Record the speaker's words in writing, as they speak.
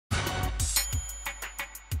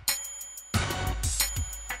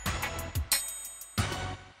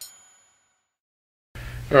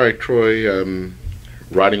All right, Troy.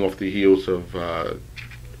 Riding off the heels of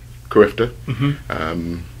Carifta,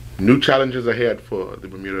 new challenges ahead for the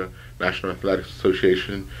Bermuda National Athletics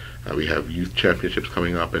Association. We have youth championships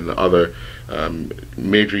coming up and other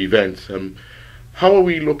major events. How are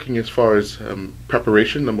we looking as far as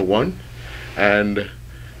preparation, number one? And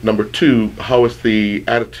number two, how is the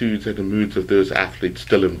attitudes and the moods of those athletes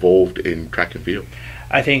still involved in track and field?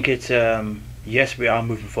 I think it's, yes, we are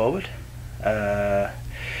moving forward.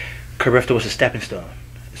 Carifta was a stepping stone.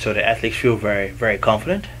 So the athletes feel very, very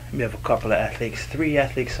confident. We have a couple of athletes, 3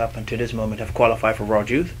 athletes up until this moment have qualified for World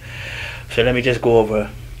Youth. So let me just go over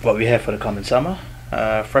what we have for the coming summer.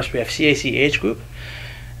 First we have CAC age group.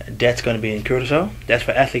 That's going to be in Curacao. That's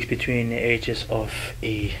for athletes between the ages of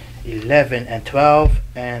 11 and 12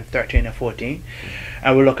 and 13 and 14.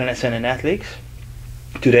 And we're looking at sending athletes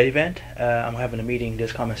to that event. I'm having a meeting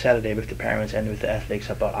this coming Saturday with the parents and with the athletes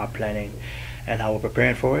about our planning and how we're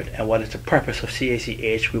preparing for it and what is the purpose of CAC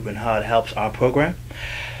age group and how it helps our program.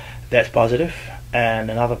 That's positive.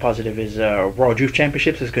 And another positive is World Youth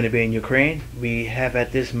Championships is going to be in Ukraine. We have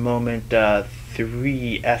at this moment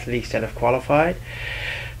 3 athletes that have qualified.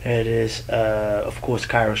 It is, of course,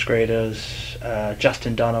 Kairos Graders,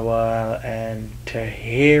 Justin Donowa, and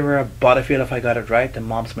Tahira Butterfield, if I got it right. The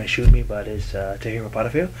moms may shoot me, but it's Tahira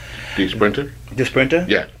Butterfield. The sprinter? The sprinter?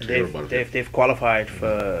 Yeah. They've qualified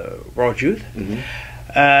for World Youth.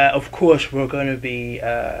 Of course, we're going to be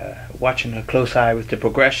watching a close eye with the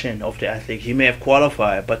progression of the athletes. You may have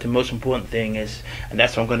qualified, but the most important thing is, and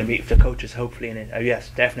that's what I'm going to meet with the coaches, hopefully, yes,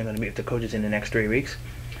 definitely going to meet with the coaches in the next 3 weeks.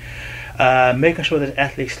 Making sure that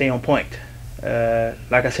athletes stay on point.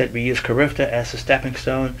 Like I said, we use Carifta as a stepping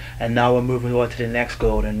stone, and now we're moving on to the next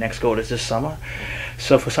goal. The next goal is this summer.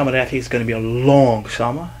 So for some of the athletes, it's going to be a long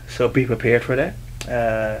summer. So be prepared for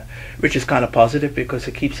that, which is kind of positive because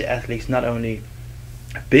it keeps the athletes not only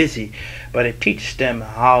busy, but it teaches them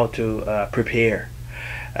how to prepare.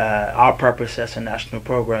 Our purpose as a national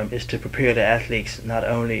program is to prepare the athletes not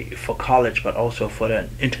only for college but also for the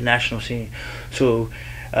international scene. So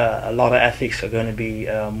a lot of athletes are going to be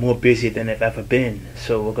more busy than they've ever been.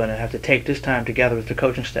 So we're going to have to take this time together with the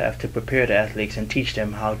coaching staff to prepare the athletes and teach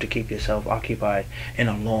them how to keep yourself occupied in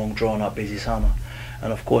a long, drawn-out, busy summer.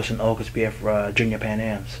 And of course, in August we have Junior Pan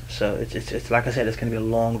Ams. So it's like I said, it's going to be a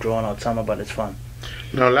long, drawn-out summer, but it's fun.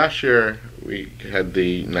 Now, last year we had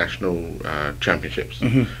the national championships,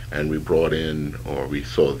 and we brought in, or we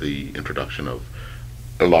saw the introduction of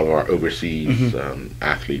a lot of our overseas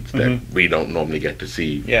athletes that we don't normally get to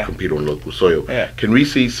see compete on local soil. Can we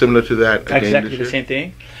see similar to that again exactly this year? The same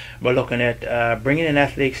thing. We're looking at bringing in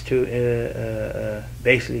athletes to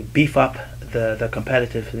basically beef up the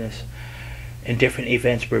competitiveness in different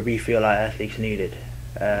events where we feel our athletes needed.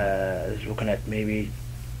 Looking at maybe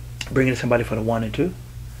bringing in somebody for the 1 and 2,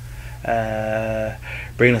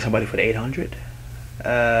 bringing in somebody for the 800,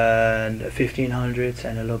 and 1500s,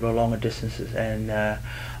 and a little bit longer distances. And I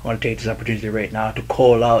want to take this opportunity right now to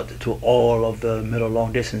call out to all of the middle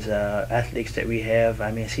long distance athletes that we have.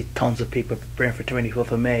 I mean, I see tons of people preparing for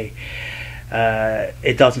 24th of May.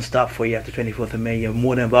 It doesn't stop for you after 24th of May. You're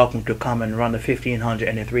more than welcome to come and run the 1500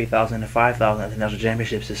 and the 3000 and the 5000 international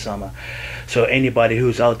championships this summer. So anybody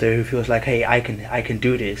who's out there who feels like, hey, I can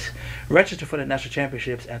do this, register for the national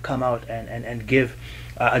championships and come out and give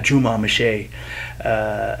a Juma Mache,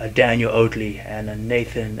 a Daniel Oatley, and a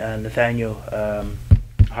Nathaniel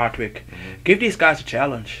Hartwick. Give these guys a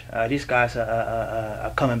challenge. These guys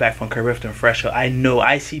are coming back from Carifta and fresh. I know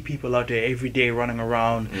I see people out there every day running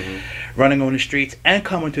around, running on the streets and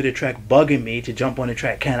coming to the track bugging me to jump on the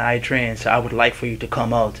track. Can I train? So I would like for you to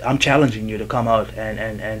come out. I'm challenging you to come out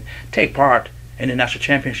and take part in the national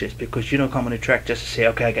championships, because you don't come on the track just to say,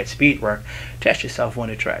 okay, I got speed work. Test yourself on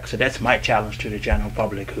the track. So that's my challenge to the general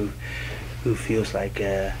public who feels like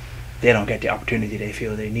they don't get the opportunity they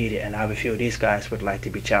feel they need it, and I would feel these guys would like to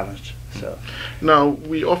be challenged. So now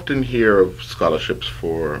we often hear of scholarships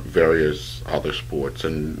for various other sports,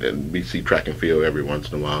 and we see track and field every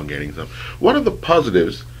once in a while getting some. What are the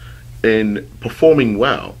positives in performing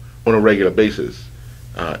well on a regular basis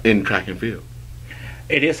in track and field?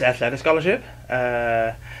 It is athletic scholarship.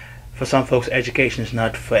 For some folks, education is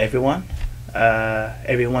not for everyone.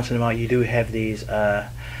 Every once in a while you do have these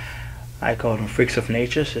I call them freaks of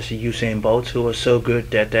nature, such as Usain Bolt, who are so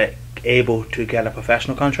good that they're able to get a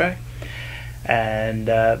professional contract. And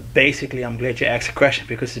basically, I'm glad you asked the question,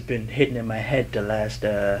 because it's been hitting in my head the last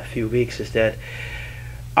few weeks, is that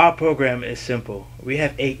our program is simple. We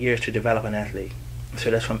have 8 years to develop an athlete.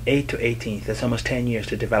 So that's from 8 to 18th. That's almost 10 years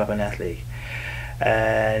to develop an athlete.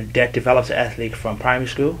 And that develops an athlete from primary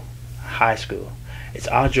school, high school. It's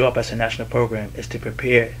our job as a national program is to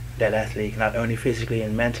prepare that athlete, not only physically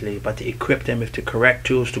and mentally, but to equip them with the correct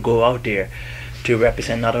tools to go out there to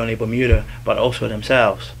represent not only Bermuda, but also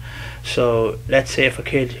themselves. So let's say if a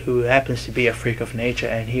kid who happens to be a freak of nature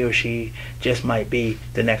and he or she just might be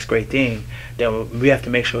the next great thing, then we have to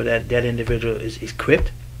make sure that that individual is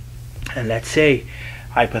equipped. And let's say,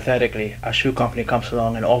 hypothetically, a shoe company comes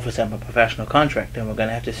along and offers them a professional contract, then we're going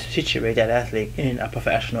to have to situate that athlete in a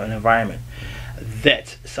professional environment.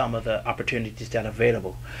 That's some of the opportunities that are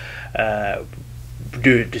available.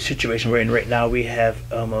 The situation we're in right now, we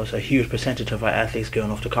have almost a huge percentage of our athletes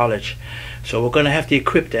going off to college, so we're going to have to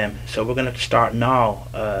equip them. So we're going to start now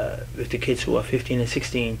with the kids who are 15 and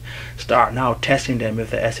 16, start now testing them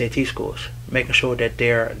with the SAT scores, making sure that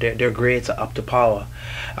their grades are up to par.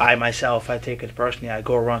 I myself, I take it personally, I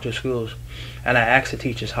go around to schools and I ask the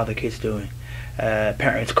teachers how the kids doing.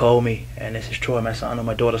 Parents call me and this is Troy, my son or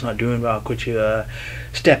my daughter's not doing well, could you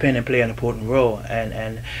step in and play an important role?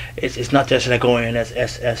 And it's not just like going in as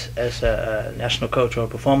a national coach or a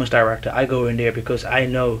performance director. I go in there because I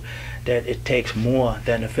know that it takes more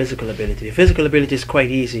than the physical ability. The physical ability is quite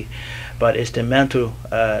easy, but it's the mental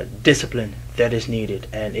discipline that is needed.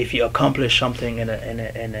 And if you accomplish something in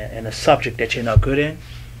a subject that you're not good in,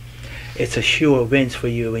 it's a sure wins for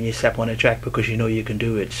you when you step on the track because you know you can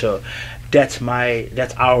do it. So that's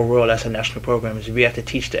our role as a national program, is we have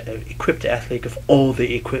to equip the athlete with all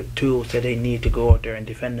the equipped tools that they need to go out there and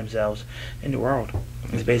defend themselves in the world.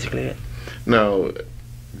 That's basically it. Now,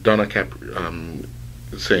 Donna kept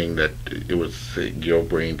saying that it was your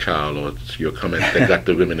brainchild or it's your comment that got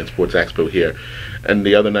the Women in Sports Expo here. And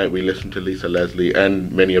the other night we listened to Lisa Leslie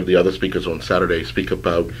and many of the other speakers on Saturday speak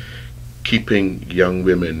about keeping young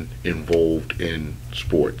women involved in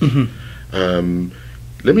sports. Mm-hmm.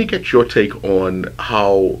 Let me get your take on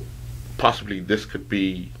how possibly this could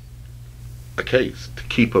be a case to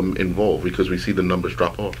keep them involved, because we see the numbers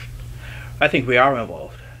drop off. I think we are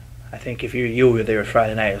involved. I think if you were there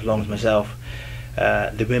Friday night, as long as myself,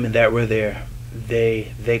 the women that were there,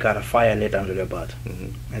 they got a fire lit under their butt.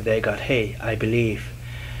 Mm-hmm. And they got, hey, I believe.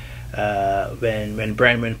 When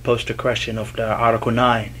Brandon posed the question of the Article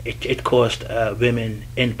 9, it caused women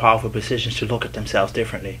in powerful positions to look at themselves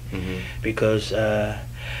differently. Mm-hmm. Because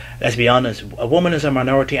let's be honest, a woman is a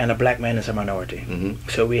minority and a black man is a minority. Mm-hmm.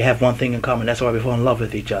 So we have one thing in common. That's why we fall in love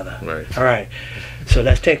with each other. Right. All right. So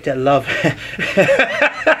let's take that love.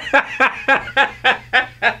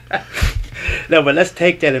 No, but let's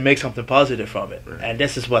take that and make something positive from it. Right. And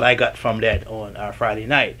this is what I got from that on our Friday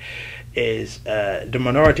night. Is the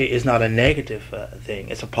minority is not a negative thing.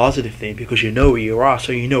 It's a positive thing because you know where you are,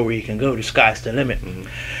 so you know where you can go. The sky's the limit. Mm-hmm.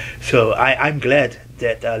 So I'm glad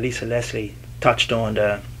that Lisa Leslie touched on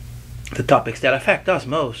the topics that affect us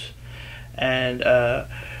most. And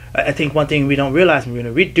I think one thing we don't realize,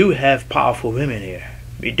 we do have powerful women here.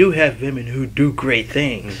 We do have women who do great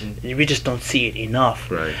things. Mm-hmm. We just don't see it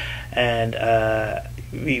enough. Right. And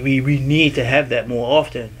we need to have that more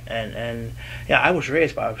often. And yeah, I was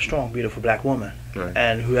raised by a strong, beautiful black woman, right,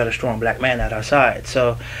 and who had a strong black man at our side.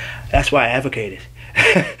 So that's why I advocated.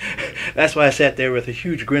 That's why I sat there with a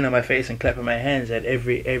huge grin on my face and clapping my hands at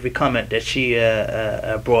every comment that she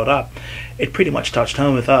brought up. It pretty much touched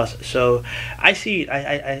home with us. So I see it.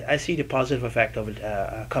 I see the positive effect of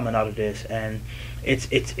it coming out of this, and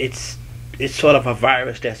it's sort of a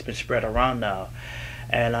virus that's been spread around now.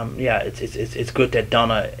 And yeah, it's good that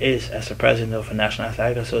Donna is, as the president of the National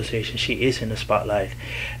Athletic Association, she is in the spotlight,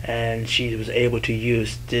 and she was able to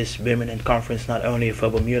use this Women in Conference not only for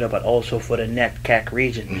Bermuda but also for the NETCAC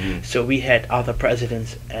region. Mm-hmm. So we had other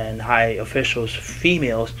presidents and high officials,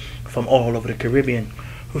 females from all over the Caribbean,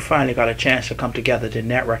 who finally got a chance to come together to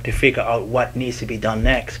network to figure out what needs to be done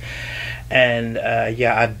next. And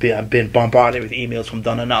yeah, I've been bombarded with emails from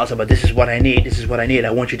Donna now about this is what I need,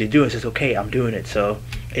 I want you to do it. I says, okay, I'm doing it. So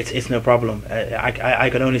it's no problem. I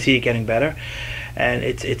can only see it getting better, and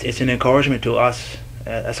it's an encouragement to us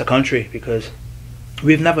as a country, because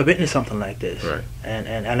we've never witnessed something like this. Right.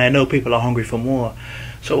 And I know people are hungry for more.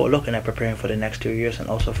 So we're looking at preparing for the next 2 years and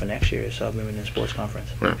also for next year's Women in Sports Conference.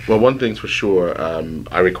 Right. Well, one thing's for sure,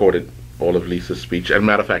 I recorded all of Lisa's speech, and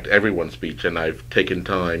matter of fact, everyone's speech, and I've taken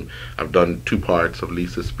time. I've done 2 parts of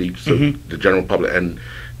Lisa's speech, so mm-hmm. the general public, and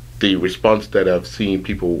the response that I've seen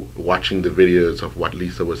people watching the videos of what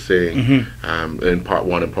Lisa was saying, mm-hmm. In part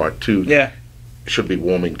 1 and part 2, yeah, should be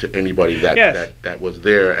warming to anybody that was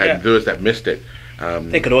there, and those that missed it.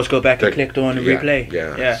 They could always go back and click on the replay.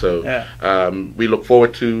 Yeah. So we look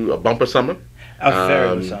forward to a bumper summer. A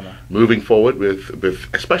very good summer. Moving forward with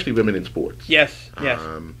especially women in sports. Yes.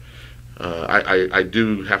 I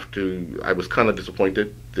do have to. I was kind of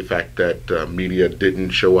disappointed the fact that media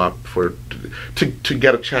didn't show up to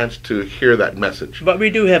get a chance to hear that message. But we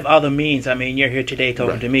do have other means. I mean, you're here today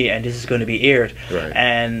talking to me, and this is going to be aired. Right.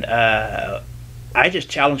 And I just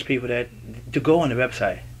challenge people to go on the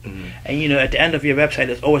website. Mm-hmm. And at the end of your website,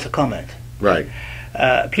 there's always a comment. Right.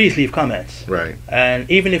 Please leave comments. Right. And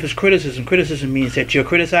even if it's criticism means that you're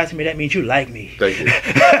criticizing me, that means you like me. Thank you.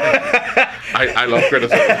 I love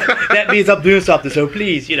criticism. That means I'm doing something. So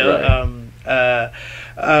please,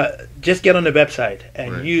 just get on the website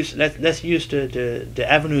and use. Let's use the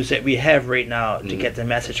avenues that we have right now to get the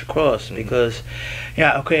message across. Because,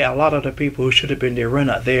 a lot of the people who should have been there were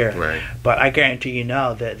not there. Right. But I guarantee you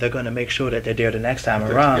now that they're going to make sure that they're there the next time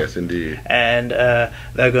around. Yes, indeed. And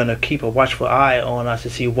they're going to keep a watchful eye on us to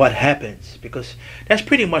see what happens, because that's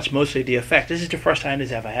pretty much mostly the effect. This is the first time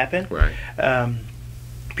this ever happened. Right.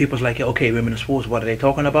 People's like, okay, women in sports, what are they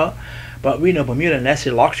talking about? But we know Bermuda, and that's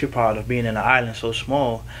the luxury part of being in an island so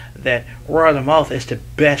small, that word of mouth is the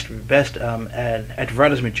best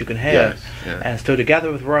advertisement you can have. Yes, yeah. And so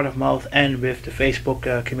together with word of mouth and with the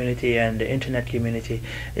Facebook community and the internet community,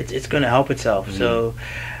 it's going to help itself. Mm-hmm. So,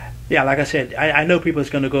 yeah, like I said, I know people is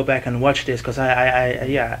going to go back and watch this, because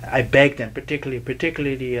I beg them,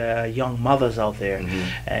 particularly the young mothers out there, mm-hmm.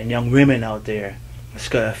 and young women out there,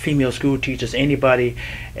 female school teachers, anybody,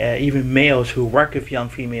 even males who work with young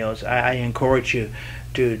females. I encourage you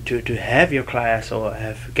to have your class or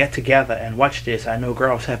get together and watch this. I know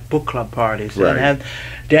girls have book club parties, right. and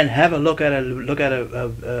then have a look at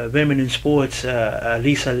a women in sports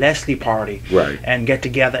Lisa Leslie party, right. and get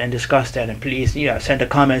together and discuss that. And please, send the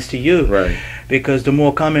comments to you, right. because the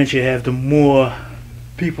more comments you have, the more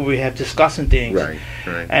people we have discussing things, right.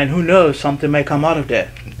 And who knows, something may come out of that.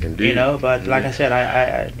 Indeed. But like I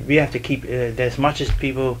said, we have to keep as much as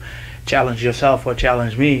people challenge yourself or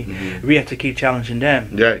challenge me, mm-hmm. we have to keep challenging them.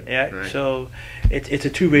 Yeah. Right. So it's a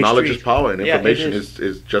two-way street. Knowledge is power, and information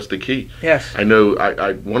is just the key. Yes. I know.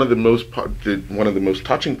 One of the most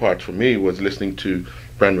touching parts for me was listening to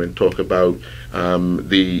Brendan talk about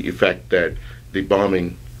the effect that the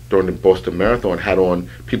bombing during the Boston Marathon had on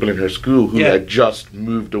people in her school who had just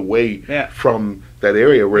moved away from that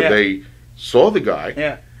area where they saw the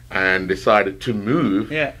guy and decided to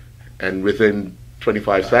move, and within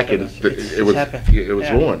 25 seconds it was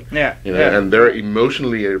on. And they're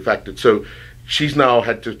emotionally affected. So she's now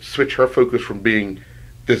had to switch her focus from being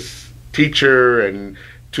this teacher and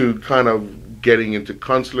to kind of getting into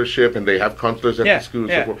counselorship, and they have counselors at the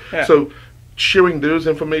school and so forth. So sharing those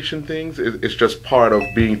information things is just part of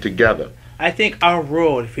being together. I think our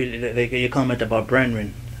role, if you comment about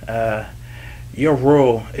Brendan, your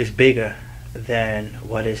role is bigger than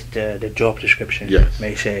what is the job description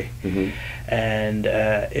may say. Mm-hmm. And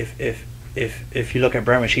if you look at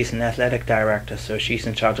Brendan, she's an athletic director, so she's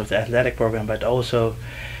in charge of the athletic program. But also,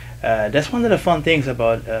 that's one of the fun things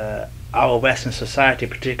about our Western society,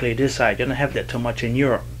 particularly this side. You don't have that too much in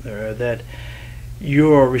Europe. That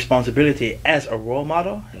your responsibility as a role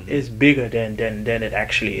model is bigger than it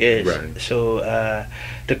actually is. Right. So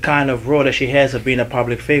the kind of role that she has of being a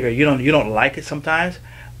public figure, you don't like it sometimes,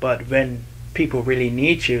 but when people really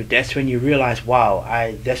need you, that's when you realize, wow,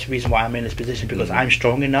 that's the reason why I'm in this position, because I'm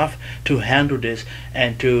strong enough to handle this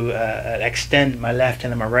and to extend my left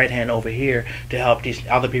hand and my right hand over here to help these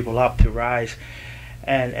other people up to rise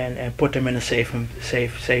and put them in a safe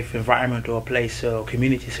environment or a place or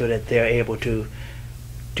community, so that they're able to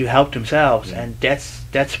help themselves. And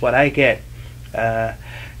that's what I get.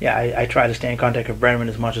 I try to stay in contact with Brendan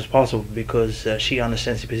as much as possible, because she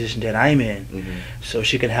understands the position that I'm in, so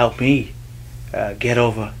she can help me get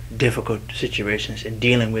over difficult situations and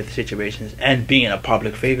dealing with situations and being a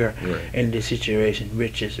public figure in this situation,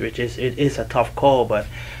 which is a tough call, but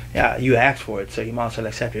you asked for it, so you might as well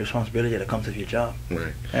accept the responsibility that comes with your job.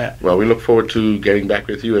 Right. Yeah. Well, we look forward to getting back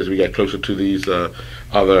with you as we get closer to these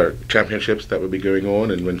other championships that will be going on,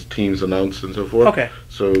 and when teams announce and so forth. Okay.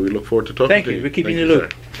 So we look forward to talking to you. Thank you. We're keeping you in the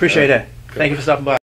loop. Appreciate that. Thank you for stopping by.